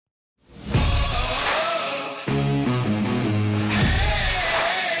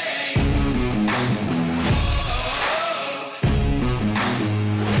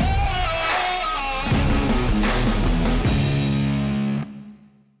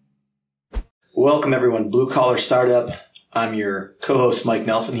Welcome, everyone. Blue Collar Startup. I'm your co-host, Mike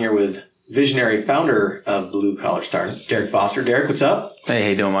Nelson, here with visionary founder of Blue Collar Startup, Derek Foster. Derek, what's up? Hey, how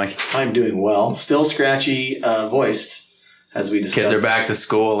you doing, Mike? I'm doing well. Still scratchy voiced, as we discussed. Kids are back to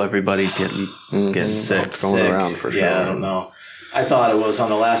school. Everybody's getting sick. It's going around for sure. Yeah, I don't know. I thought it was on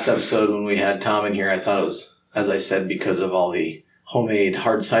the last episode when we had Tom in here. I thought it was, as I said, because of all the homemade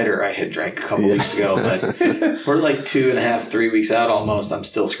hard cider I had drank a couple weeks ago. But we're like 2.5, 3 weeks out almost. I'm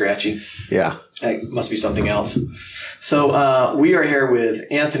still scratchy. Yeah. It must be something else. So we are here with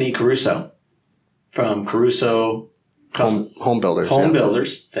Anthony Caruso from Caruso Home Builders. Home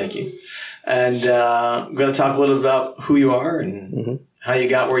Builders. Thank you. And I'm going to talk a little bit about who you are and how you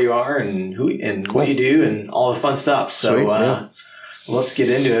got where you are and what you do and all the fun stuff. So let's get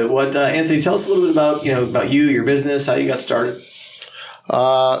into it. What Anthony, tell us a little bit about you, your business, how you got started.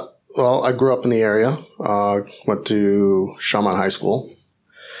 Well, I grew up in the area. Went to Shaman High School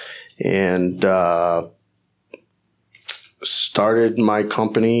and started my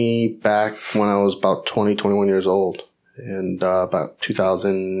company back when I was about 20, 21 years old. And about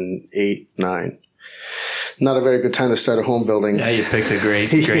 2008, 9. Not a very good time to start a home building. Yeah, you picked a great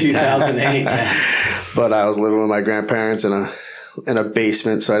 2008. But I was living with my grandparents in a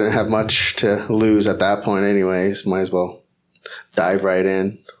basement, so I didn't have much to lose at that point anyways. Might as well dive right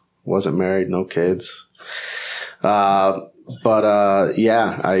in. Wasn't married, no kids. I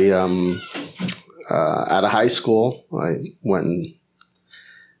out of high school, I went and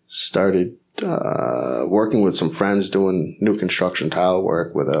started working with some friends doing new construction tile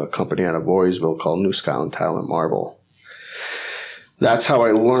work with a company out of Voorheesville called New Scotland Tile and Marble. That's how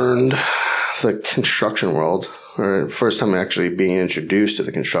I learned the construction world, or first time actually being introduced to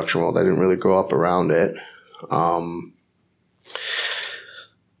the construction world. I didn't really grow up around it.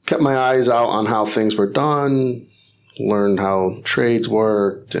 Kept my eyes out on how things were done, learned how trades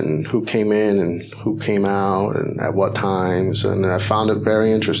worked and who came in and who came out and at what times. And I found it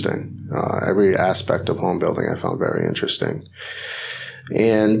very interesting. Every aspect of home building I found very interesting.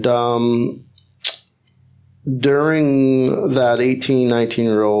 And during that 18,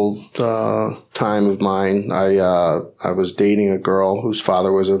 19-year-old time of mine, I was dating a girl whose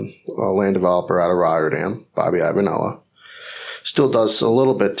father was a land developer out of Rotterdam, Bobby Ivanella. Still does a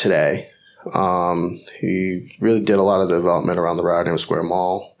little bit today. He really did a lot of development around the Rotterdam Square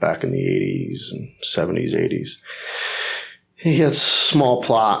Mall back in the 80s and 70s, 80s. He had a small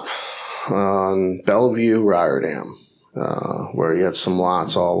plot on Bellevue, Rotterdam, where he had some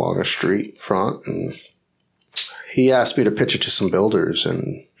lots all along a street front. And he asked me to pitch it to some builders.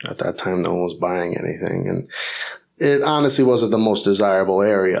 And at that time, no one was buying anything. And it honestly wasn't the most desirable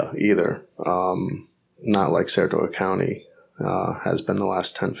area either. Not like Saratoga County has been the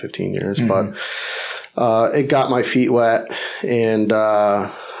last 10, 15 years. But it got my feet wet, and I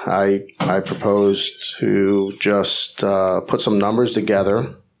proposed to just put some numbers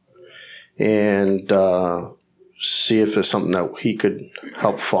together and see if it's something that he could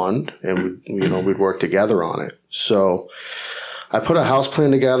help fund, and we'd work together on it. So I put a house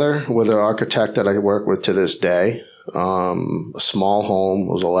plan together with an architect that I work with to this day. A small home,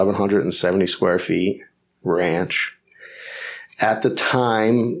 it was 1,170 square feet, ranch. At the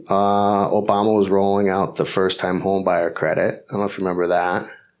time, Obama was rolling out the first-time home buyer credit. I don't know if you remember that.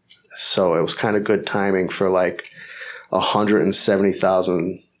 So it was kind of good timing for like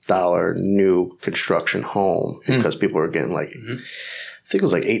 $170,000 new construction home because people were getting like, I think it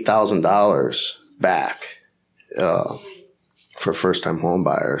was like $8,000 back for first-time home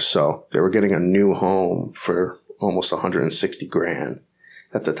buyers. So they were getting a new home for almost $160,000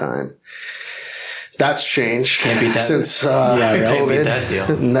 at the time. That's changed since COVID. Can't beat that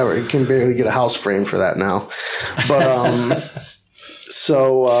deal. Never, you can barely get a house frame for that now. But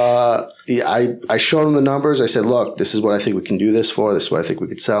I showed him the numbers. I said, "Look, this is what I think we can do this for. This is what I think we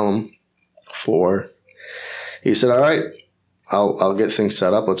could sell them for." He said, "All right, I'll get things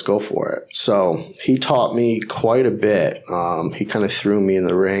set up. Let's go for it." So he taught me quite a bit. He kind of threw me in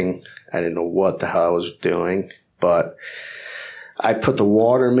the ring. I didn't know what the hell I was doing, but I put the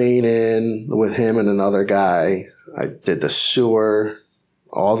water main in with him and another guy. I did the sewer,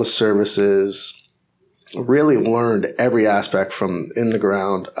 all the services, really learned every aspect from in the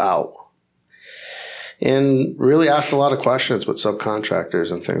ground out. And really asked a lot of questions with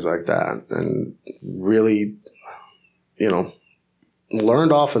subcontractors and things like that. And really,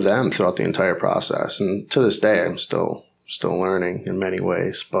 learned off of them throughout the entire process. And to this day, I'm still learning in many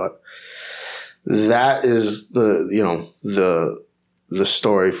ways. But that is the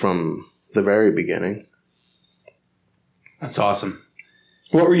story from the very beginning. That's awesome.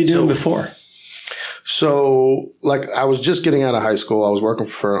 What were you doing before? So, like, I was just getting out of high school. I was working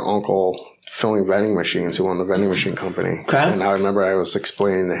for an uncle filling vending machines who owned a vending machine company. Okay. And I remember I was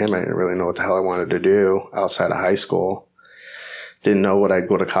explaining to him I didn't really know what the hell I wanted to do outside of high school. Didn't know what I'd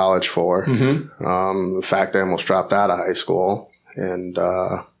go to college for. Mm-hmm. In fact, I almost dropped out of high school. And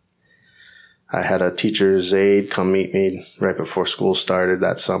I had a teacher's aide come meet me right before school started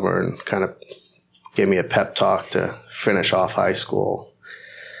that summer and kind of gave me a pep talk to finish off high school,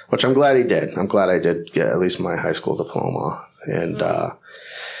 which I'm glad he did. I'm glad I did get at least my high school diploma.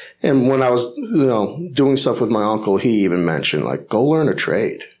 And when I was, doing stuff with my uncle, he even mentioned, like, go learn a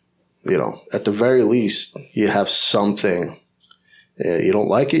trade. At the very least, you have something. You don't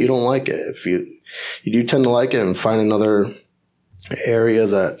like it, you don't like it. If you do tend to like it and find another area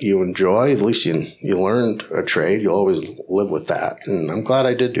that you enjoy, at least you learned a trade. You'll always live with that. And I'm glad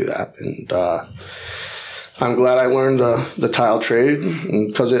I did do that. And I'm glad I learned the tile trade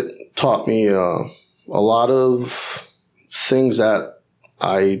because it taught me a lot of things that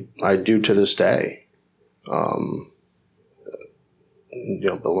I do to this day, building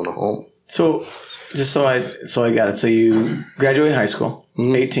a home. So just so I got it. So you graduate high school,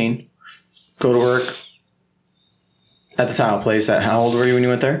 18, go to work at the tile place. How old were you when you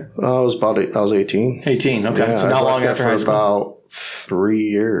went there? I was 18. 18. Okay. Yeah, so not long after high school. About 3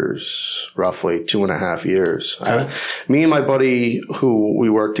 years, roughly 2.5 years. Okay. Me and my buddy who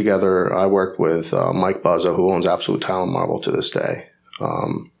we worked together, I worked with Mike Buzza, who owns Absolute Tile and Marble to this day.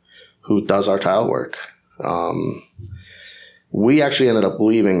 Who does our tile work. We actually ended up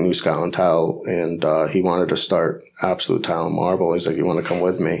leaving New Scotland Tile, and he wanted to start Absolute Tile and Marble. He's like, you want to come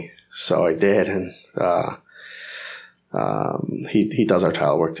with me? So I did, and he does our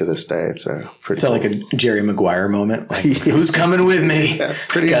tile work to this day. It's a pretty like a Jerry Maguire moment. Like, who's coming with me? Yeah,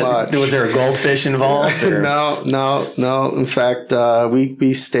 pretty much. Was there a goldfish involved? Or? No. In fact,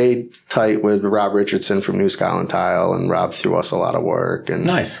 we stayed tight with Rob Richardson from New Scotland Tile, and Rob threw us a lot of work. And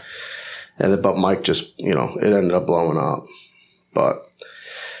nice. But Mike just, it ended up blowing up.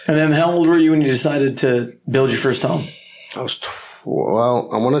 And then how old were you when you decided to build your first home? I was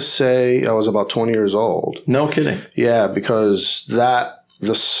I want to say I was about 20 years old. No kidding. Yeah, because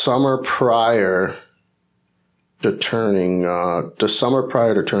the summer prior to turning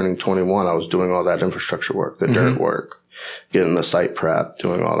 21, I was doing all that infrastructure work, the dirt work, getting the site prep,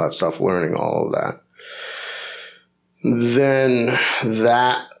 doing all that stuff, learning all of that. Then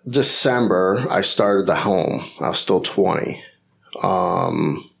that December, I started the home. I was still 20.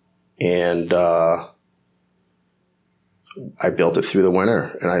 I built it through the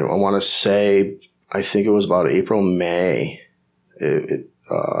winter, and I want to say, I think it was about April, May. It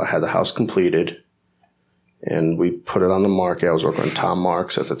had the house completed, and we put it on the market. I was working with Tom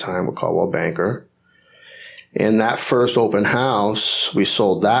Marks at the time with Caldwell Banker. And that first open house, we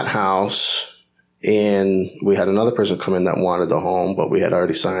sold that house, and we had another person come in that wanted the home, but we had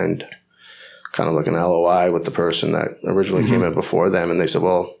already signed kind of like an LOI with the person that originally came in before them. And they said,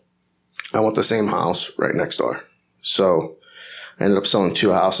 well, I want the same house right next door. So I ended up selling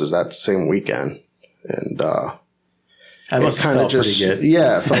 2 houses that same weekend. And that must have felt pretty good.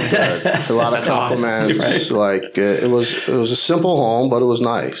 Yeah, it felt good. A lot of compliments. Awesome. Right. Like it was a simple home, but it was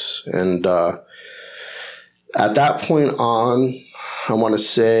nice. And at that point on, I want to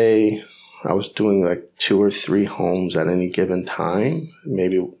say I was doing like 2 or 3 homes at any given time.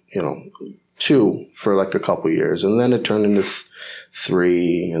 Maybe, 2 for like a couple years. And then it turned into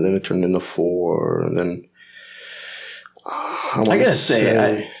 3, and then it turned into 4, and then I gotta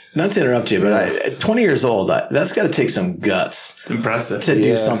say, not to interrupt you, but at 20 years old, that's got to take some guts. It's impressive to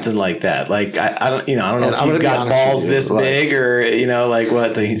do something like that. Like I don't know if you've got balls this big or like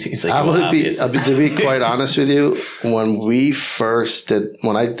what. He's like, to be quite honest with you, when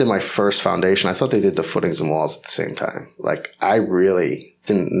I did my first foundation, I thought they did the footings and walls at the same time. Like I really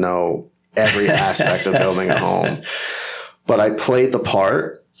didn't know every aspect of building a home, but I played the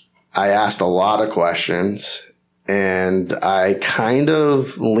part. I asked a lot of questions. And I kind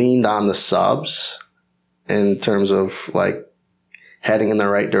of leaned on the subs in terms of like heading in the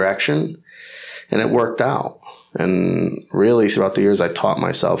right direction, and it worked out. And really throughout the years, I taught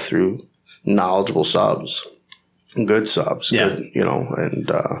myself through knowledgeable subs, good subs,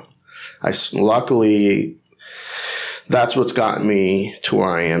 luckily that's what's gotten me to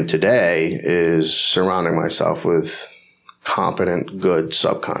where I am today is surrounding myself with competent, good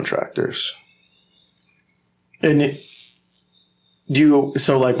subcontractors. And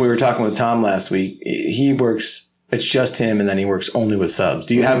so like we were talking with Tom last week, he works, it's just him, and then he works only with subs.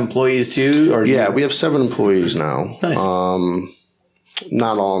 Do you have employees too? Or we have 7 employees now. Nice.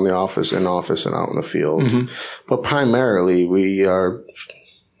 Not all in the office and out in the field. But primarily we are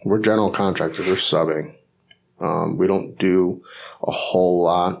we're general contractors. We're subbing. We don't do a whole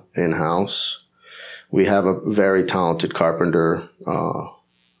lot in-house. We have a very talented carpenter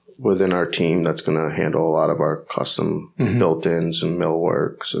within our team that's going to handle a lot of our custom built-ins and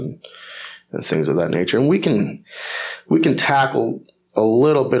millworks and things of that nature. And we can tackle a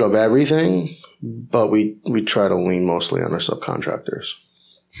little bit of everything, but we try to lean mostly on our subcontractors.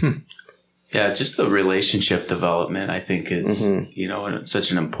 Yeah, just the relationship development, I think, is,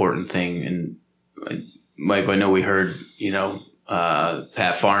 such an important thing. And Mike, I know we heard,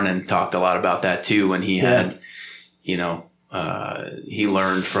 Pat Farnan talked a lot about that too when he had, he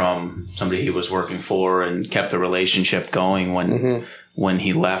learned from somebody he was working for and kept the relationship going when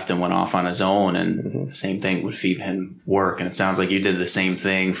he left and went off on his own, and the same thing would feed him work. And it sounds like you did the same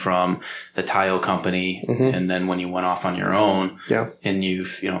thing from the tile company. And then when you went off on your own, and you've,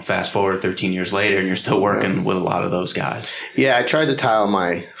 fast forward 13 years later and you're still working with a lot of those guys. Yeah. I tried to tile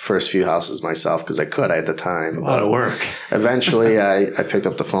my first few houses myself because I could at the time. A lot of work. Eventually I picked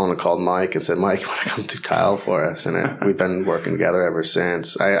up the phone and called Mike and said, Mike, you want to come do tile for us? And we've been working together ever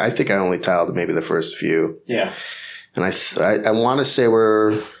since. I think I only tiled maybe the first few. Yeah. And I want to say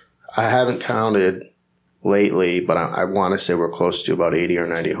I haven't counted lately, but I want to say we're close to about 80 or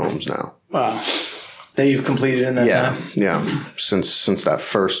 90 homes now. Wow. That you've completed in that time? Yeah. Since that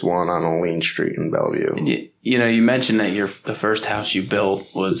first one on Olean Street in Bellevue. And you mentioned that the first house you built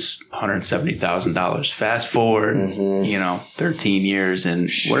was $170,000. Fast forward, 13 years, and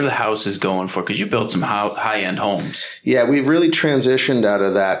what are the houses going for? Because you built some high-end homes. Yeah, we've really transitioned out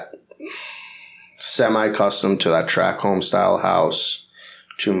of that semi-custom to that track home style house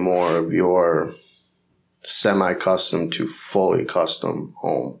to more of your semi-custom to fully custom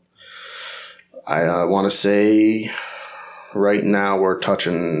home. I want to say right now we're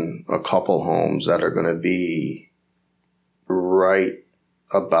touching a couple homes that are going to be right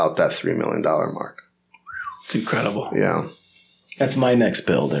about that $3 million mark. It's incredible. Yeah. That's my next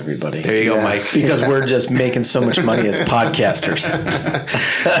build, everybody. There you go, Mike. Because we're just making so much money as podcasters.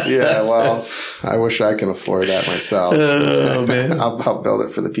 Yeah, well, I wish I can afford that myself. Oh, man. I'll build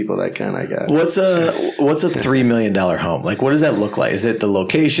it for the people that can, I guess. What's a $3 million home? Like, what does that look like? Is it the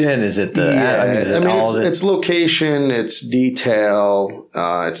location? Is it the... It's location, it's detail.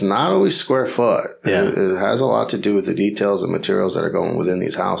 It's not always square foot. Yeah. It has a lot to do with the details and materials that are going within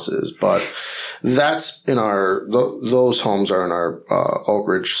these houses. But that's in those homes are in our Oak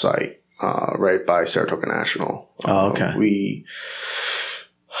Ridge site, right by Saratoga National. Oh, okay.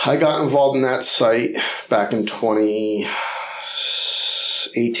 I got involved in that site back in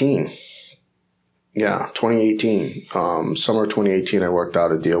 2018. Yeah, 2018. Summer 2018, I worked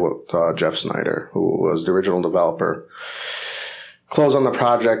out a deal with Jeff Snyder, who was the original developer. Closed on the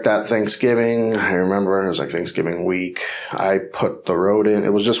project that Thanksgiving. I remember it was like Thanksgiving week. I put the road in.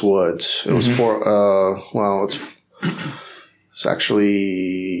 It was just woods. It was it's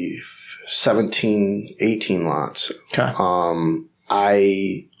actually 18 lots. Okay.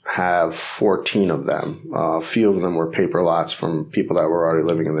 I have 14 of them. A few of them were paper lots from people that were already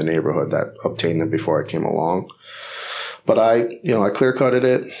living in the neighborhood that obtained them before I came along. But I clear cutted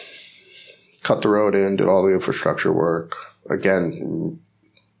it, cut the road in, did all the infrastructure work. Again,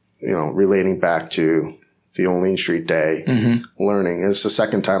 relating back to the Olean Street day, learning. It's the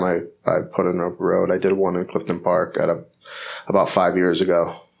second time I put in a road. I did one in Clifton Park about 5 years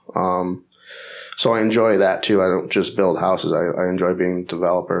ago. So I enjoy that too. I don't just build houses. I enjoy being a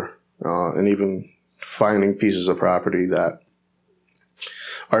developer, and even finding pieces of property that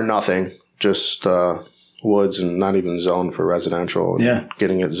are nothing, just woods and not even zoned for residential. And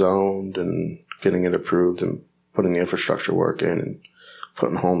getting it zoned and getting it approved and putting the infrastructure work in and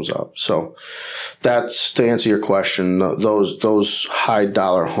putting homes up. So that's, to answer your question, those high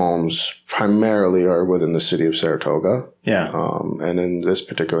dollar homes primarily are within the city of Saratoga. Yeah. And in this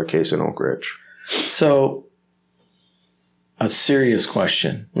particular case in Oak Ridge. So a serious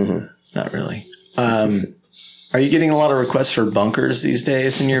question. Not really. Are you getting a lot of requests for bunkers these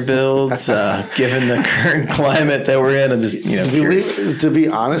days in your builds? Given the current climate that we're in, I'm just, curious. To be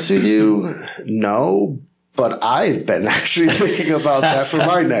honest with you, no. But I've been actually thinking about that for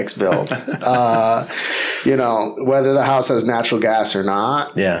my next build. Whether the house has natural gas or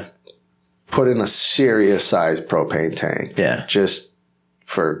not. Yeah. Put in a serious sized propane tank. Yeah. Just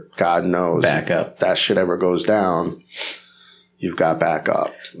for God knows. Backup. If that shit ever goes down, you've got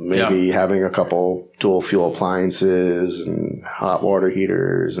backup. Maybe having a couple dual fuel appliances and hot water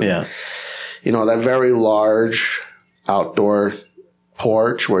heaters. And, that very large outdoor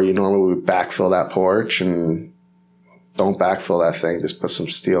porch where you normally would backfill that porch and don't backfill that thing. Just put some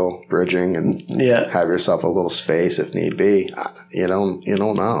steel bridging and have yourself a little space if need be. You don't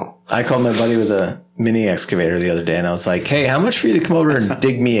know. I called my buddy with a mini excavator the other day, and I was like, "Hey, how much for you to come over and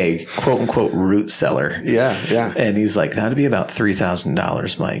dig me a quote unquote root cellar?" Yeah. And he's like, "That'd be about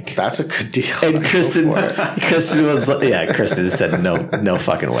 $3,000, Mike." That's a good deal. And Kristen said, "No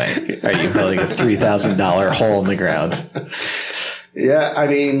fucking way. Are you building a $3,000 hole in the ground?" Yeah, I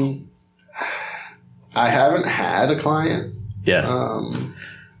mean, I haven't had a client. Yeah.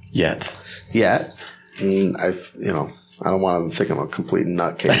 Yet. And I don't want them to think I'm a complete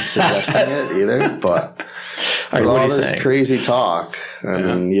nutcase suggesting it either, but with all this crazy talk, I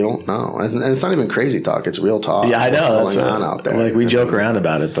mean, you don't know. And it's not even crazy talk. It's real talk. Yeah, I know. What's going on out there. Like, we joke around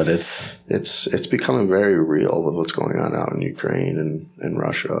about it, but it's becoming very real with what's going on out in Ukraine and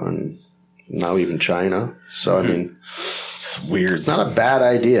Russia and now even China. So, I mean, it's weird. It's not a bad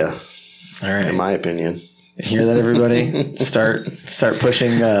idea, all right, in my opinion. Hear that, everybody? Start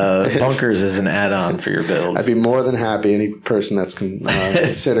pushing bunkers as an add-on for your builds. I'd be more than happy. Any person that's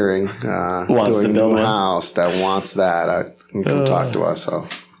considering wants doing to build a new one house that wants that, can come talk to us. So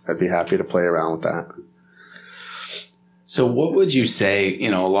I'd be happy to play around with that. So what would you say,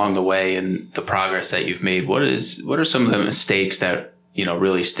 along the way in the progress that you've made, what are some of the mistakes that,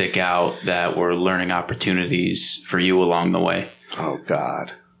 really stick out that were learning opportunities for you along the way? Oh,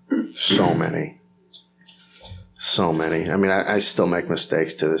 God. So many. I mean, I still make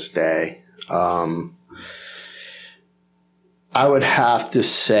mistakes to this day. I would have to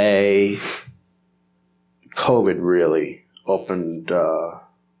say COVID really opened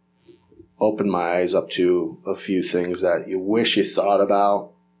my eyes up to a few things that you wish you thought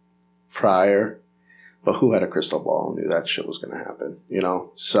about prior, but who had a crystal ball and knew that shit was going to happen,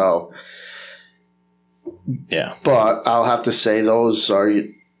 So, yeah. But I'll have to say those are,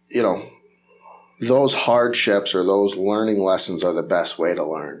 those hardships or those learning lessons are the best way to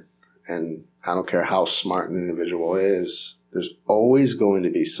learn. And I don't care how smart an individual is, there's always going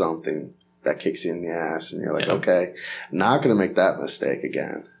to be something that kicks you in the ass. And you're like, okay, not going to make that mistake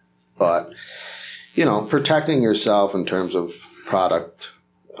again. But, protecting yourself in terms of product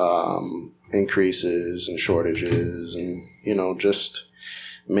increases and shortages and, just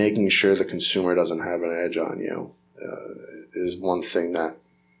making sure the consumer doesn't have an edge on you is one thing that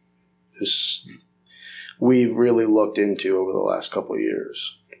we've really looked into over the last couple of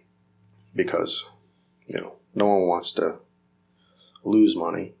years because, no one wants to lose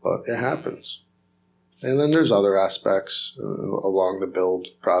money, but it happens. And then there's other aspects along the build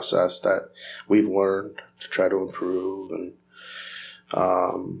process that we've learned to try to improve and,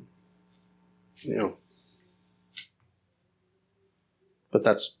 but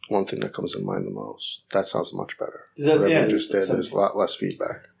that's one thing that comes to mind the most. That sounds much better. There's a lot less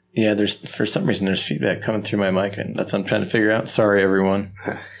feedback. Yeah, for some reason there's feedback coming through my mic, and that's what I'm trying to figure out. Sorry, everyone.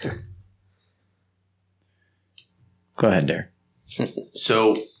 Go ahead, Derek.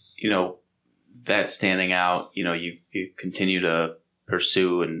 So, that standing out, you continue to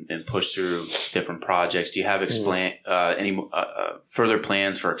pursue and push through different projects. Do you have any further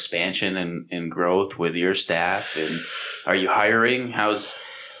plans for expansion and growth with your staff? And are you hiring?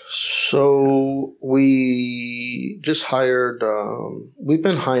 So we just hired, we've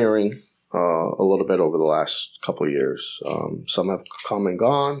been hiring a little bit over the last couple of years. Some have come and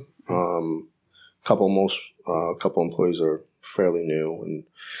gone. Couple employees are fairly new. And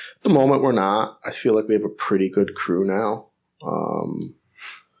at the moment we're not. I feel like we have a pretty good crew now.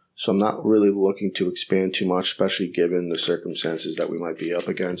 So I'm not really looking to expand too much, especially given the circumstances that we might be up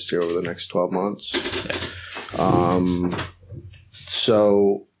against here over the next 12 months.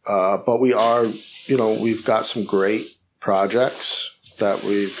 But we are, we've got some great projects that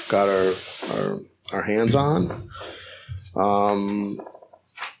we've got our hands on.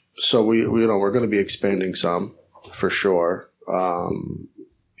 So we're going to be expanding some for sure.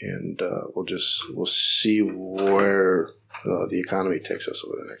 And we'll see where the economy takes us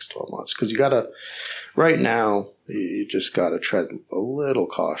over the next 12 months. Because right now, you just got to tread a little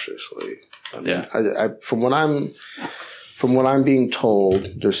cautiously. I mean, from what I'm being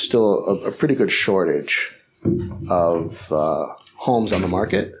told, there's still a pretty good shortage of homes on the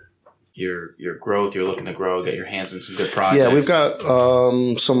market. Your growth, you're looking to grow, get your hands in some good projects. Yeah, we've got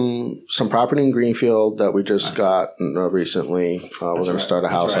some property in Greenfield that we just got recently. We're going to start a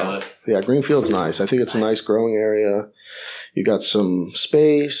house on. Yeah, Greenfield's nice. I think it's a nice growing area. You got some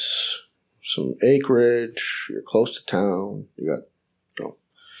space, some acreage. You're close to town. You got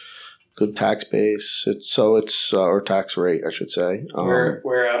good tax base. Or tax rate, I should say.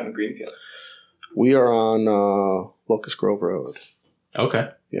 We're out in Greenfield. We are on Locust Grove Road. Okay.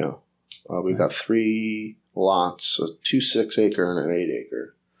 Yeah. We got 3 lots, 2 6-acre and an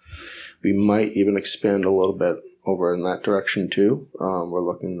 8-acre. We might even expand a little bit over in that direction too.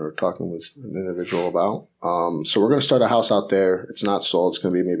 We're talking with an individual about. So we're going to start a house out there. It's not sold. It's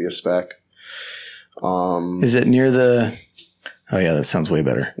going to be maybe a spec. Is it near the... Oh, yeah, that sounds way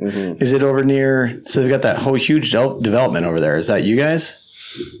better. Mm-hmm. Is it over near... So they've got that whole huge development over there. Is that you guys?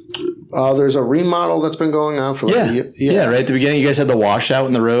 There's a remodel that's been going on for yeah, right at the beginning. You guys had the washout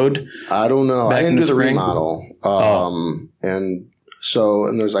in the road. I don't know. I didn't do the remodel. And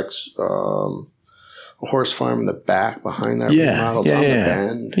there's like a horse farm in the back behind that remodel. It's on the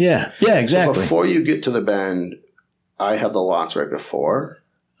bend. Yeah, exactly. So before you get to the bend, I have the lots right before.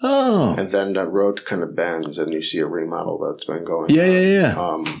 Oh. And then that road kind of bends and you see a remodel that's been going on. Yeah.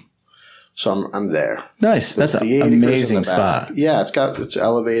 So I'm there. Nice. That's an amazing spot. Yeah, it's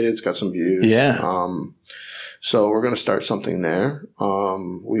elevated. It's got some views. Yeah. So we're going to start something there.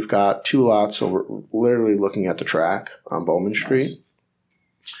 We've got 2 lots, so we're literally looking at the track on Bowman Street.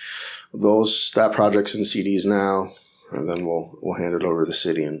 That project's in CDs now, and then we'll hand it over to the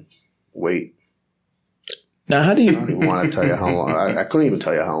city and wait. Now, how do you... I don't even want to tell you how long. I couldn't even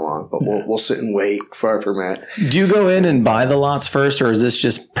tell you how long, but we'll sit and wait for our permit. Do you go in and buy the lots first, or is this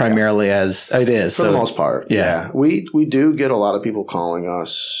just primarily as it is? For the most part, yeah. We do get a lot of people calling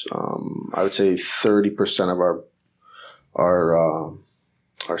us. I would say 30% of our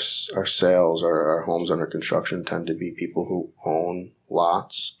sales, our homes under construction, tend to be people who own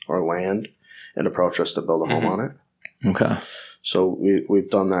lots or land and approach us to build a home on it. Okay. So we've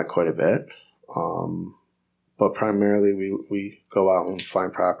done that quite a bit. But primarily we go out and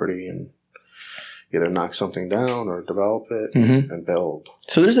find property and either knock something down or develop it and build.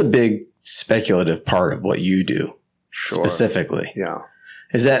 So there's a big speculative part of what you do specifically. Yeah.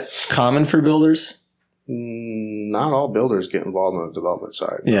 Is that common for builders? Not all builders get involved on the development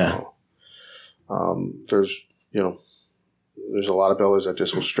side. Yeah. No. There's a lot of builders that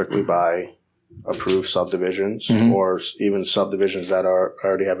just will strictly buy approved subdivisions or even subdivisions that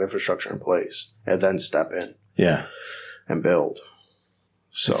already have infrastructure in place and then step in. Yeah. And build.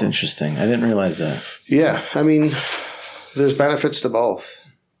 So that's interesting. I didn't realize that. Yeah. I mean, there's benefits to both.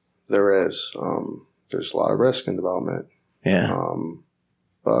 There is. There's a lot of risk in development. Yeah.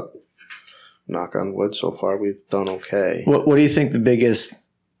 But knock on wood, so far we've done okay. What do you think the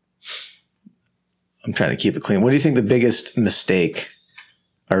biggest... I'm trying to keep it clean. What do you think the biggest mistake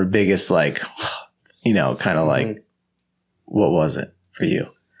or biggest kind of like, what was it for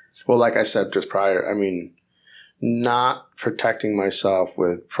you? Well, like I said just prior, I mean, not protecting myself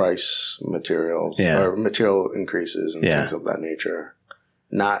with price materials or material increases and things of that nature.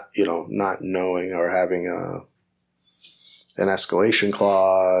 Not knowing or having an escalation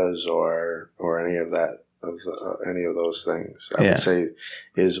clause or any of that, any of those things. I would say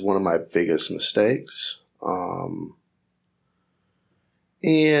is one of my biggest mistakes.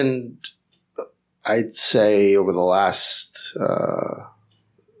 And I'd say over the last,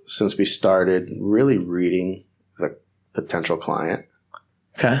 since we started really reading the potential client.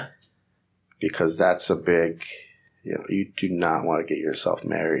 Okay. Because that's a big, you do not want to get yourself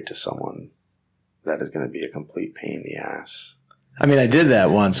married to someone that is going to be a complete pain in the ass. I mean, I did that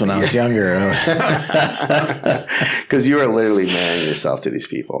once when I was younger. Because you are literally marrying yourself to these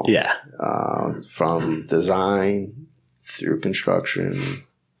people. Yeah. From design through construction,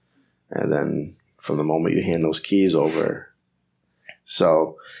 and then from the moment you hand those keys over.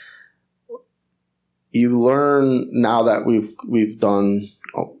 So you learn now that we've done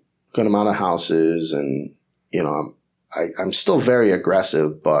a good amount of houses, and I'm still very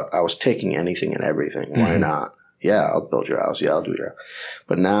aggressive, but I was taking anything and everything. Why not? Yeah, I'll build your house. Yeah, I'll do your house.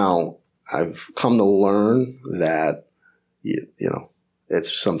 But now I've come to learn that,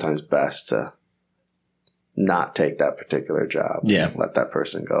 it's sometimes best to not take that particular job. Yeah. Let that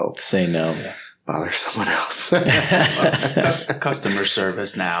person go. Say no. Bother someone else. Customer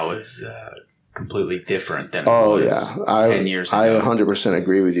service now is completely different than it 10 years ago. I 100%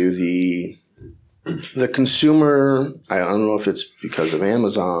 agree with you. The consumer, I don't know if it's because of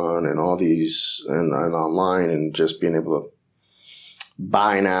Amazon and all these and online and just being able to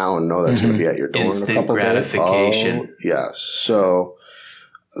buy now and know that's going to be at your door instant in a couple gratification. days. Oh, yes. So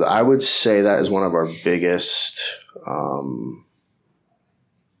I would say that is one of our biggest,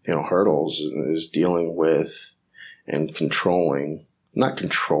 hurdles is dealing with and controlling. Not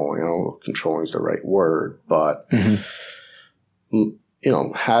controlling. I don't know if controlling is the right word, but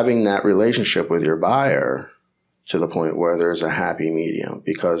having that relationship with your buyer to the point where there's a happy medium,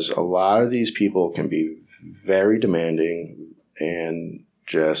 because a lot of these people can be very demanding and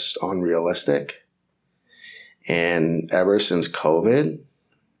just unrealistic. And ever since COVID,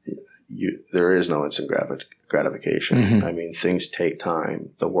 there is no instant gratification. Mm-hmm. I mean, things take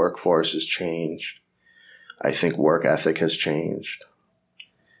time. The workforce has changed. I think work ethic has changed.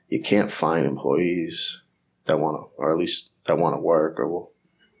 You can't find employees that want to, or at least that want to work or will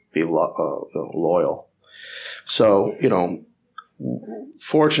be loyal. So,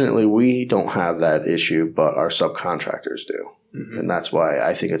 fortunately, we don't have that issue, but our subcontractors do. Mm-hmm. And that's why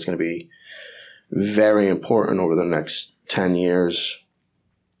I think it's going to be very important over the next 10 years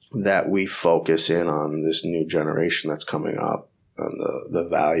that we focus in on this new generation that's coming up and the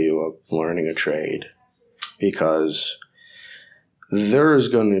value of learning a trade, because there is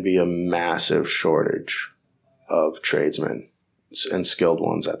going to be a massive shortage of tradesmen and skilled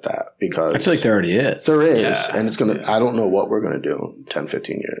ones at that, because I feel like there already is. There is. Yeah. And it's going to, I don't know what we're going to do in 10,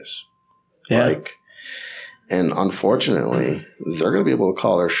 15 years. Yeah. And unfortunately, they're going to be able to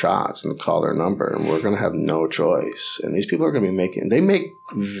call their shots and call their number, and we're going to have no choice. And these people are going to be they make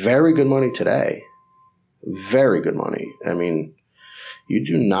very good money today. Very good money. I mean, you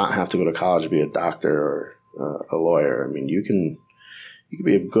do not have to go to college to be a doctor or a lawyer. I mean, you can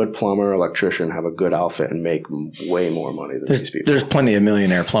be a good plumber, electrician, have a good outfit, and make way more money than these people. There's plenty of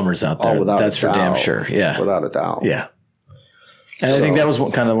millionaire plumbers out there. That's for damn sure. Yeah. Without a doubt. Yeah. And I think that was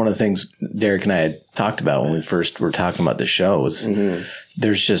kind of one of the things Derek and I had talked about when we first were talking about the show was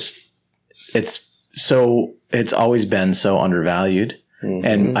there's just, it's always been so undervalued. Mm-hmm.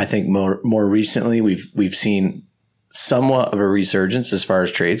 And I think more recently we've seen somewhat of a resurgence as far as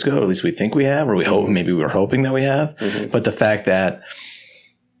trades go. At least we think we have, or we hope, maybe we're hoping that we have. Mm-hmm. But the fact that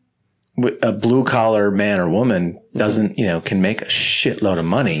a blue collar man or woman doesn't, can make a shitload of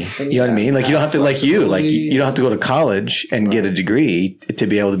money. You know what I mean? Like you don't have to, you don't have to go to college and get a degree to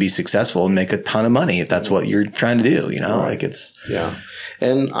be able to be successful and make a ton of money if that's what you're trying to do, like it's. Yeah.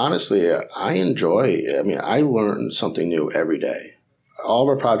 And honestly, I learn something new every day. All of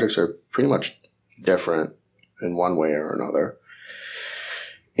our projects are pretty much different in one way or another.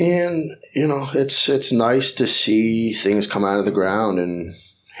 And, it's nice to see things come out of the ground and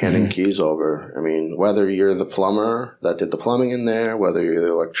handing keys over. I mean, whether you're the plumber that did the plumbing in there, whether you're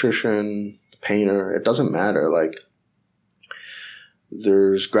the electrician, the painter, it doesn't matter. Like,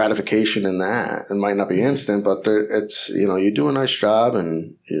 there's gratification in that. It might not be instant, but it's, you do a nice job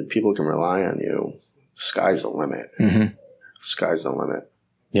and people can rely on you. Sky's the limit. Mm-hmm. Sky's the limit.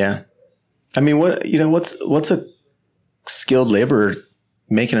 Yeah. I mean, what's a skilled laborer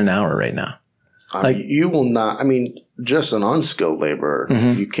making an hour right now? You will not, just an unskilled laborer,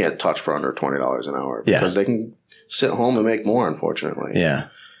 you can't touch for under $20 an hour because they can sit home and make more, unfortunately. Yeah.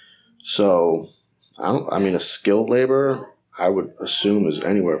 So, a skilled laborer, I would assume is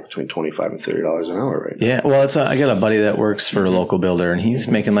anywhere between $25 and $30 an hour right now. Yeah. Well, I got a buddy that works for a local builder and he's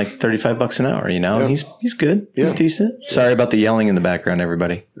making like $35 an hour, and he's good. Yeah. He's decent. Sorry about the yelling in the background,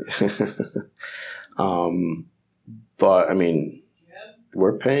 everybody. But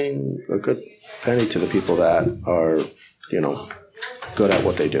we're paying a good penny to the people that are, good at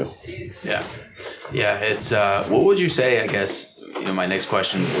what they do. Yeah. Yeah. It's, what would you say, I guess, my next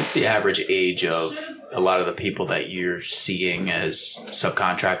question, what's the average age of a lot of the people that you're seeing as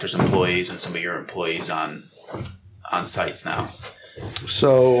subcontractors, employees, and some of your employees on sites now?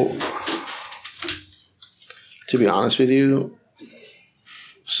 So, to be honest with you,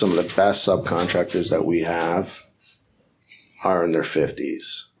 some of the best subcontractors that we have are in their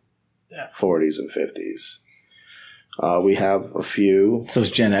 50s, 40s, and 50s. We have a few. Those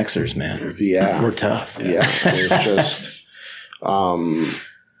Gen Xers, man. Yeah. We're tough. Yeah. It's just, and,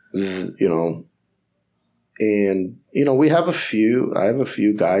 we have I have a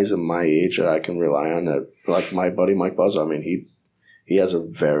few guys of my age that I can rely on that, like my buddy Mike Buzzo. He has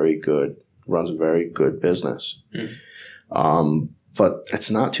runs a very good business. But it's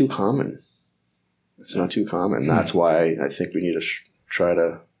not too common. It's not too common. That's why I think we need to try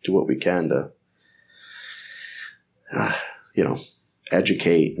to do what we can to,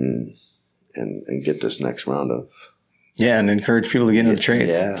 educate and get this next round of. Yeah, and encourage people to get into the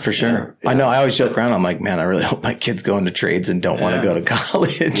trades, for sure. Yeah. I know, I always joke around, I'm like, man, I really hope my kids go into trades and don't want to go to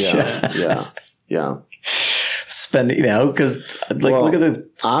college. Yeah. Spend it, because look at the.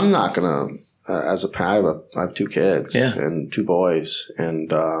 I'm not going to, as a parent, I have two kids and two boys,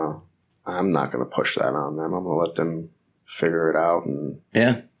 and I'm not going to push that on them. I'm going to let them figure it out and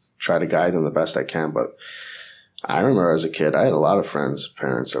try to guide them the best I can. But I remember as a kid, I had a lot of friends,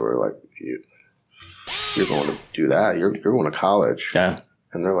 parents that were like, you're going to do that. You're going to college. Yeah.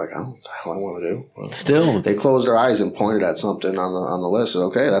 And they're like, I don't know what the hell I want to do. Well, still. They closed their eyes and pointed at something on the list.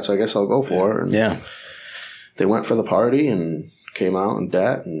 Okay, that's what I guess I'll go for. And they went for the party and came out in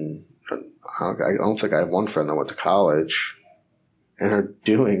debt. And I don't think I have one friend that went to college and are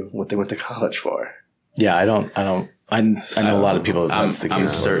doing what they went to college for. Yeah, I know a lot of people that's the case. I'm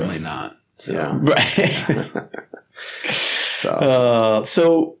certainly not. So. Yeah. Right.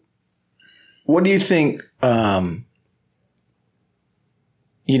 So what do you think,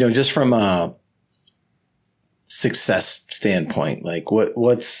 just from a success standpoint, like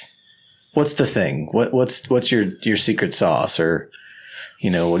what's the thing? What's your secret sauce, or,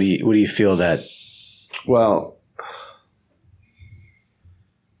 what do you feel that? Well,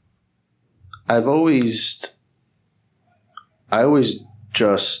 I always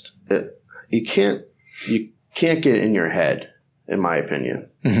just, you can't get in your head, in my opinion.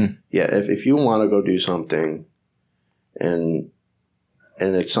 Mm-hmm. Yeah. If you want to go do something and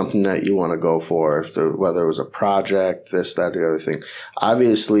it's something that you want to go for, whether it was a project, this, that, the other thing,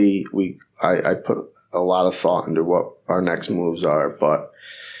 obviously I put a lot of thought into what our next moves are, but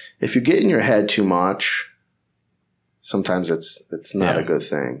if you get in your head too much, sometimes it's not a good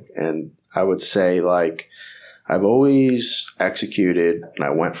thing. And I would say, like, I've always executed and I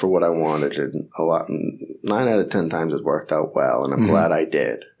went for what I wanted, and 9 out of 10 times it worked out well, and I'm glad I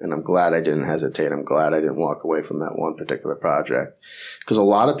did. And I'm glad I didn't hesitate. I'm glad I didn't walk away from that one particular project, because a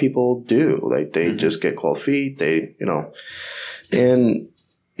lot of people do. Like, they just get cold feet. I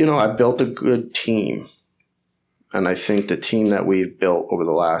built a good team. And I think the team that we've built over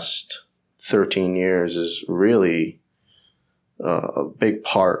the last 13 years is really a big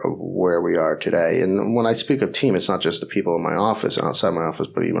part of where we are today. And when I speak of team, it's not just the people in my office and outside my office,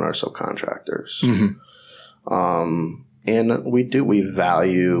 but even our subcontractors. Mm-hmm. And we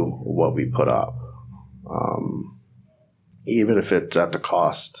value what we put up, even if it's at the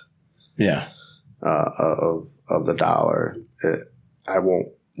cost of the dollar. I won't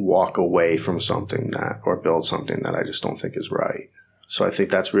walk away from something or build something that I just don't think is right. So I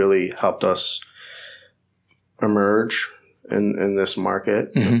think that's really helped us emerge in this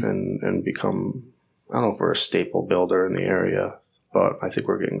market and become, I don't know if we're a staple builder in the area, but I think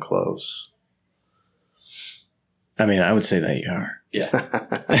we're getting close. I mean, I would say that you are. Yeah.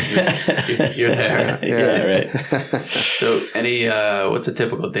 You're there. Yeah, right. So what's a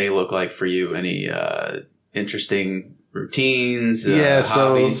typical day look like for you? Any interesting routines,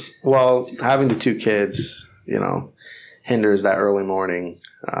 hobbies? Well, having the 2 kids, hinders that early morning,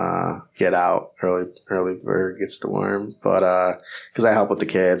 get out, early bird gets the worm. But, cause I help with the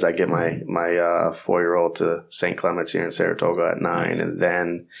kids, I get my 4-year-old to St. Clement's here in Saratoga at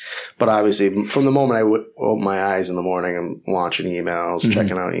 9. But obviously from the moment I open my eyes in the morning, I'm launching emails,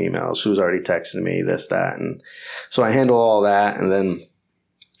 checking out emails, who's already texting me, this, that. And so I handle all that. And then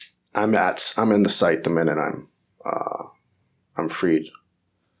I'm in the site the minute I'm freed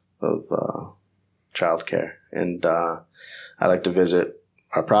of, childcare. And, I like to visit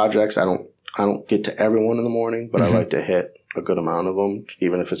our projects. I don't get to everyone in the morning, but I like to hit a good amount of them,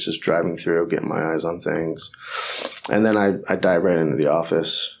 even if it's just driving through, getting my eyes on things. And then I dive right into the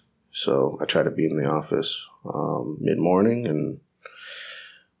office. So I try to be in the office, mid-morning and,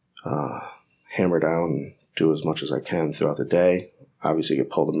 hammer down and do as much as I can throughout the day. Obviously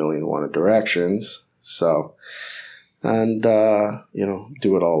get pulled 1,000,001 directions. So, and, do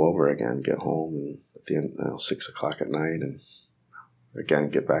it all over again, get home and at the end, 6 o'clock at night, and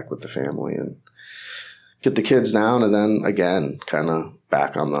again, get back with the family and get the kids down. And then again, kind of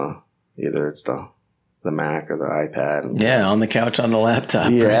back on either it's the Mac or the iPad. On the couch, on the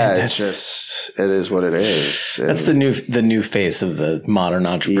laptop. Yeah. Right? It is what it is. That's the new face of the modern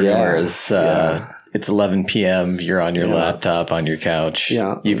entrepreneur is, it's 11 p.m. You're on your laptop on your couch.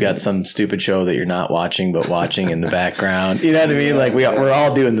 Yeah. You've got some stupid show that you're not watching, but watching in the background. You know what I mean? Like we're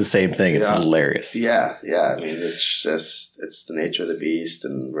all doing the same thing. It's hilarious. Yeah. Yeah. I mean, it's the nature of the beast,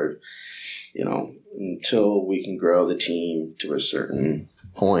 and we're, until we can grow the team to a certain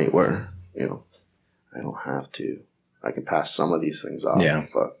point where, I don't have to, I can pass some of these things off. Yeah.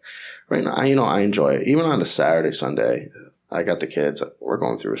 But right now, I enjoy it. Even on a Saturday, Sunday, I got the kids, we're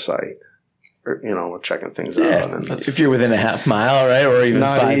going through a site. We're checking things out. And if you're within a half mile, right? Or even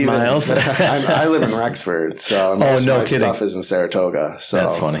 5 miles. I live in Rexford, so most of my kidding. stuff is in Saratoga. So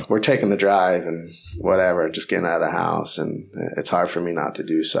that's funny. We're taking the drive and whatever, just getting out of the house, and it's hard for me not to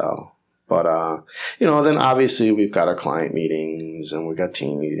do so. But, then obviously we've got our client meetings and we've got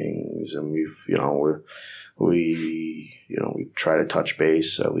team meetings, and we try to touch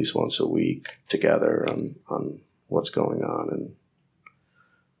base at least once a week together on what's going on and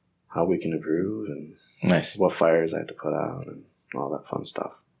how we can improve and what fires I have to put out and all that fun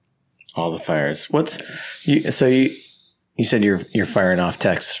stuff. All the fires. You said you're firing off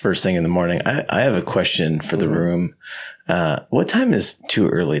texts first thing in the morning. I have a question for the room. What time is too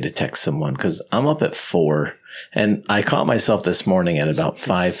early to text someone? Because I'm up at 4. And I caught myself this morning at about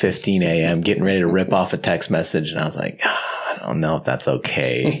 5:15 a.m. getting ready to rip off a text message. And I was like, I don't know if that's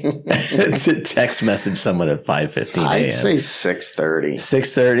okay. To text message someone at 5:15 a.m. I'd say 6:30.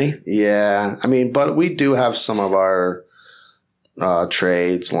 6:30? Yeah. I mean, but we do have some of our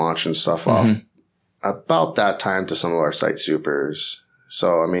trades launching stuff off about that time to some of our site supers.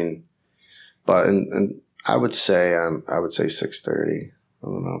 So, I mean, but and I would say 6:30. I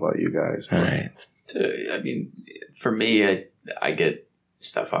don't know about you guys. All right. I mean, for me, I get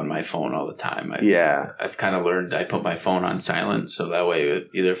stuff on my phone all the time. I've kind of learned I put my phone on silent, so that way,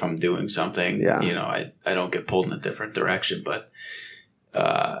 either if I'm doing something, I don't get pulled in a different direction. But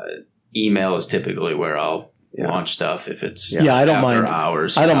email is typically where I'll launch stuff if it's I don't mind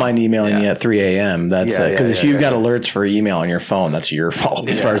hours. I don't mind emailing you at 3 a.m. That's because if you've got alerts for email on your phone, that's your fault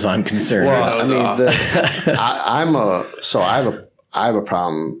as far as I'm concerned. Well, I mean, I have a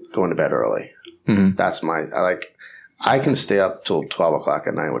problem going to bed early. Mm-hmm. That's I can stay up till 12 o'clock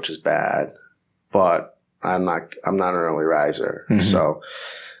at night, which is bad, but I'm not an early riser. Mm-hmm. So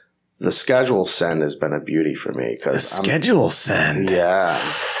the scheduled send has been a beauty for me. Schedule send. Yeah.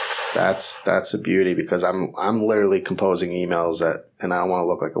 That's a beauty because I'm literally composing emails and I don't want to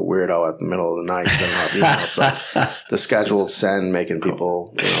look like a weirdo at the middle of the night because I don't have emails. So the scheduled send making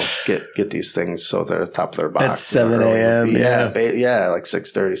people, get these things so they're top of their box. At 7 a.m. Yeah, like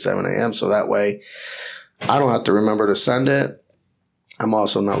 6:30, 7 a.m. So that way I don't have to remember to send it. I'm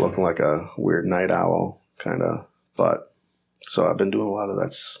also not looking like a weird night owl kind of, but so I've been doing a lot of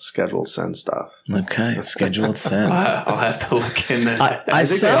that scheduled send stuff. Okay, scheduled send. I'll have to look in there. I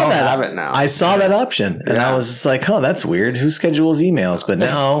saw that. Have it now. I saw that option, and I was just like, "Oh, that's weird. Who schedules emails?" But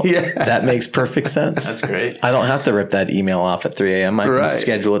now that makes perfect sense. That's great. I don't have to rip that email off at 3 a.m. I can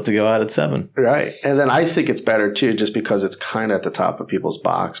schedule it to go out at 7. Right, and then I think it's better too, just because it's kind of at the top of people's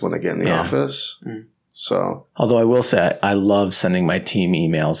box when they get in the office. Mm. So, although I will say I love sending my team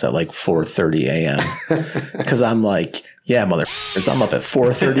emails at like 4:30 a.m. because I'm like, yeah, motherfuckers, I'm up at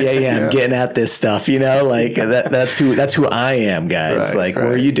 4:30 a.m. getting at this stuff. That's who I am, guys. Right,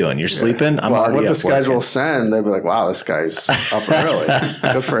 where are you doing? You're sleeping? I'm already with up the schedule working. Send, they'd be like, wow, this guy's up early.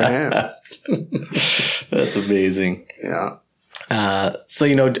 Good for him. That's amazing. Yeah. So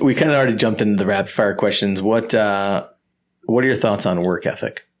we kind of already jumped into the rapid fire questions. What are your thoughts on work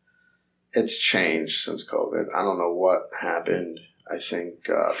ethic? It's changed since COVID. I don't know what happened. I think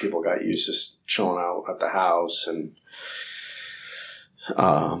people got used to chilling out at the house, and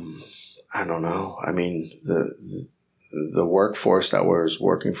I don't know. I mean, the workforce that was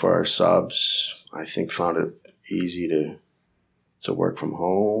working for our subs, I think, found it easy to work from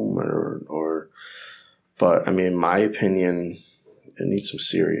home, or. But I mean, in my opinion, it needs some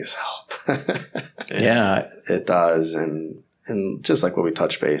serious help. Yeah, it does, and just like what we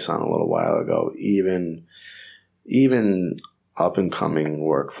touched base on a little while ago, even up and coming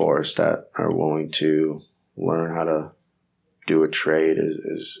workforce that are willing to learn how to do a trade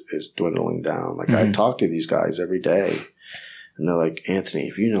is dwindling down. Like I talk to these guys every day, and they're like, Anthony,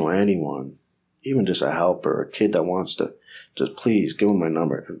 if you know anyone, even just a helper, a kid that wants to, just please give them my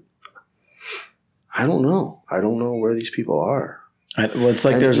number. And I don't know. I don't know where these people are. Well, it's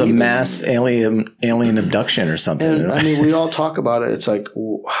like there's a mass alien abduction or something. And I mean, we all talk about it. It's like,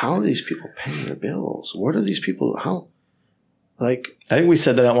 how are these people paying their bills? What are these people? How? Like, I think we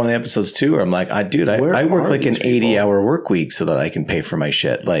said that on one of the episodes too. Where I'm like, I work like an 80-hour work week so that I can pay for my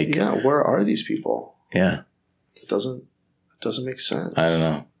shit. Like, yeah, where are these people? Yeah, it doesn't make sense. I don't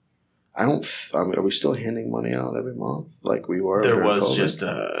know. I mean, are we still handing money out every month like we were? There was COVID? Just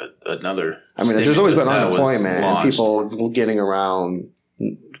another. I mean, there's always been unemployment and people getting around,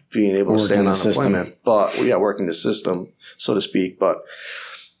 being able to stay on unemployment, but working the system, so to speak. But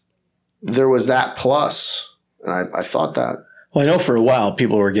there was that plus, and I thought that. Well, I know for a while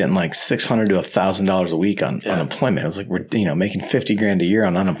people were getting like $600 to $1,000 a week on unemployment. It was like we're making $50,000 a year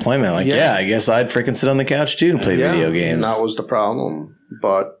on unemployment. Like, I guess I'd freaking sit on the couch too and play video games. And that was the problem,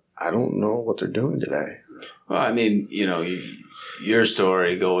 but I don't know what they're doing today. Well, I mean, your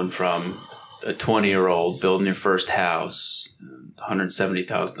story going from a 20-year-old building your first house,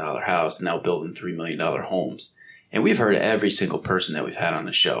 $170,000 house, and now building $3 million homes. And we've heard every single person that we've had on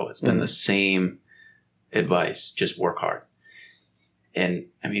the show. It's been the same advice, just work hard. And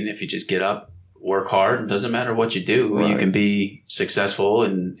I mean, if you just get up, work hard, it doesn't matter what you do. Right. You can be successful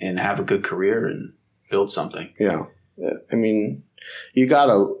and have a good career and build something. Yeah. I mean, you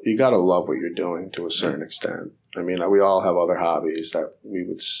gotta love what you're doing to a certain extent. I mean, we all have other hobbies that we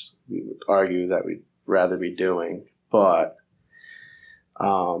would argue that we'd rather be doing, but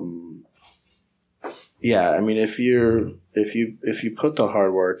I mean, if you put the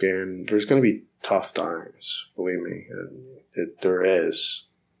hard work in, there's going to be tough times. Believe me, there is.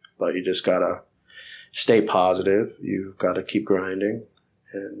 But you just gotta stay positive. You've got to keep grinding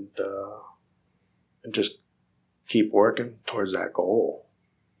and just keep working towards that goal.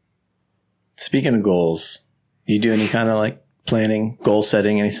 Speaking of goals, you do any kind of like planning, goal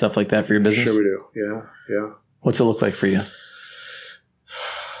setting, any stuff like that for your business? Sure we do. Yeah. What's it look like for you?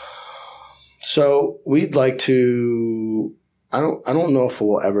 So we'd like to, I don't know if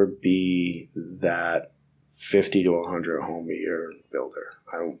we'll ever be that 50 to 100 home a year builder.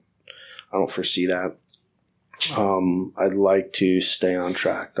 I don't foresee that. I'd like to stay on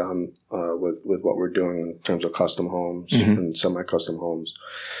track with what we're doing in terms of custom homes and semi-custom homes.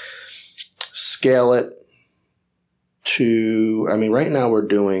 Scale it to, right now we're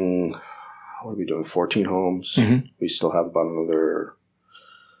doing, what are we doing, 14 homes. We still have about another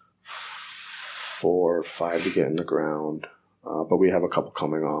 4 or 5 to get in the ground. But we have a couple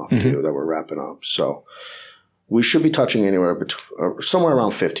coming off too that we're wrapping up. So we should be touching anywhere between somewhere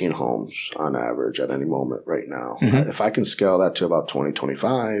around 15 homes on average at any moment right now. If I can scale that to about 20,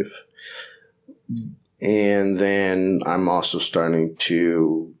 25, and then I'm also starting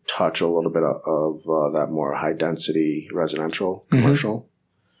to touch a little bit of that more high density residential commercial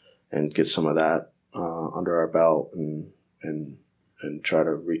and get some of that under our belt and try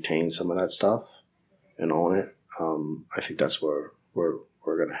to retain some of that stuff and own it. I think that's where we're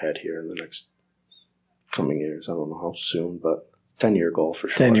going to head here in the next coming years. I don't know how soon, but 10-year goal for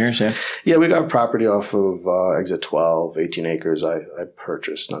sure. 10 years, yeah. Yeah, we got property off of Exit 12, 18 acres I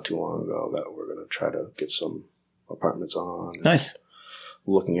purchased not too long ago that we're going to try to get some apartments on. Nice.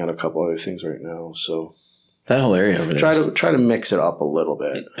 Looking at a couple other things right now. So that whole area over there. Try to mix it up a little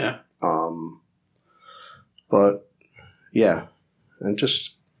bit. Yeah. But yeah, and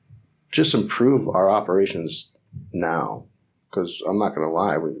just improve our operations now, because I'm not going to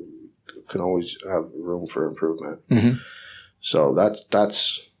lie, we can always have room for improvement. So that's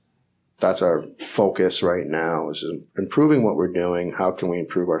our focus right now, is improving what we're doing. How can we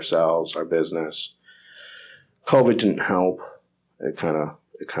improve ourselves, our business? COVID didn't help. It kind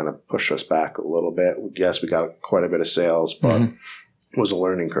of pushed us back a little bit. Yes, we got quite a bit of sales, but it was a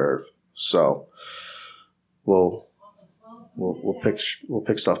learning curve. So we'll pick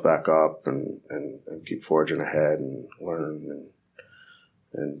stuff back up and keep forging ahead and learn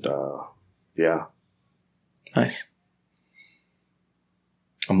and yeah. Nice.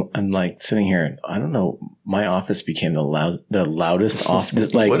 I'm like sitting here. I don't know. My office became the loudest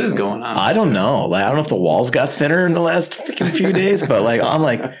office. Like, what is going on? I don't know. Like, I don't know if the walls got thinner in the last freaking few days, but like, I'm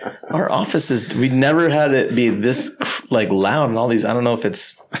like, our office is. We never had it be this like loud and all these. I don't know if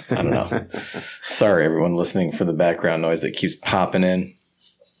it's. I don't know. Sorry, everyone listening for the background noise that keeps popping in.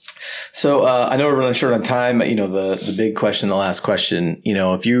 So I know we're running short on time. The big question, the last question.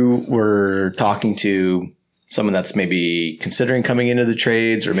 If you were talking to someone that's maybe considering coming into the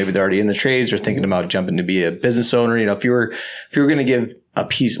trades, or maybe they're already in the trades or thinking about jumping to be a business owner, if you were going to give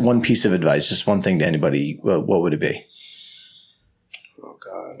one piece of advice, just one thing to anybody, what would it be? Oh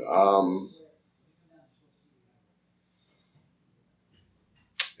God.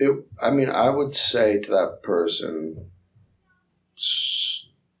 I would say to that person,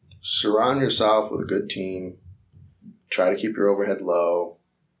 surround yourself with a good team, try to keep your overhead low,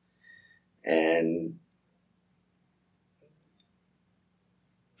 and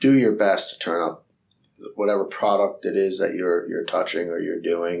do your best to turn up whatever product it is that you're touching or you're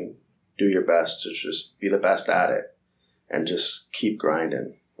doing. Do your best to just be the best at it and just keep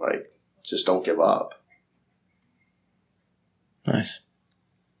grinding. Like, just don't give up. Nice.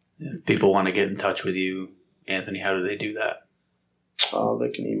 If people want to get in touch with you, Anthony, how do they do that? They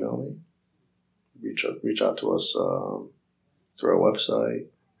can email me. Reach out to us through our website.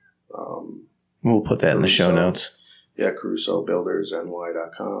 We'll put that in the show notes. Yeah,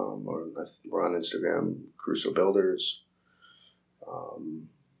 CarusoBuildersNY.com, or we're on Instagram, Caruso Builders.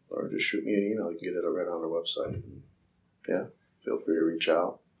 Or just shoot me an email. You can get it right on our website. And yeah, feel free to reach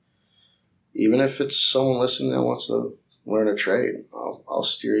out. Even if it's someone listening that wants to learn a trade, I'll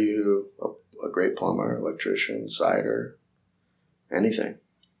steer you a great plumber, electrician, cider, anything.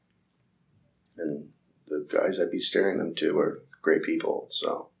 And the guys I'd be steering them to are great people,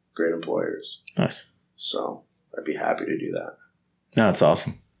 so great employers. Nice. So I'd be happy to do that. No, that's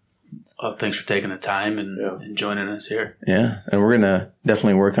awesome. Well, thanks for taking the time and joining us here. Yeah, and we're going to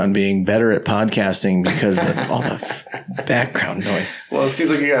definitely work on being better at podcasting because of all the background noise. Well, it seems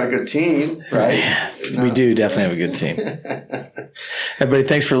like you got a good team, right? Yeah, we do definitely have a good team. Everybody,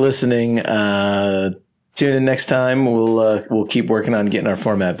 thanks for listening to tune in next time. We'll keep working on getting our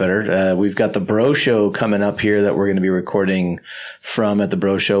format better. We've got the Bro Show coming up here that we're going to be recording from. At the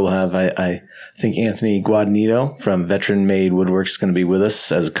Bro Show, we'll have I think Anthony Guadagnino from Veteran Made Woodworks is going to be with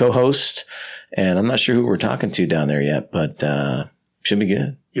us as a co-host, and I'm not sure who we're talking to down there yet, but should be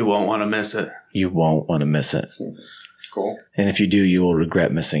good. You won't want to miss it. You won't want to miss it. Cool. And if you do, you will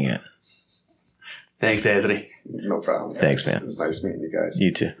regret missing it. Thanks, Anthony. No problem. Guys. Thanks, man. It was nice meeting you guys.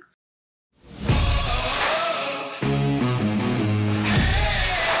 You too.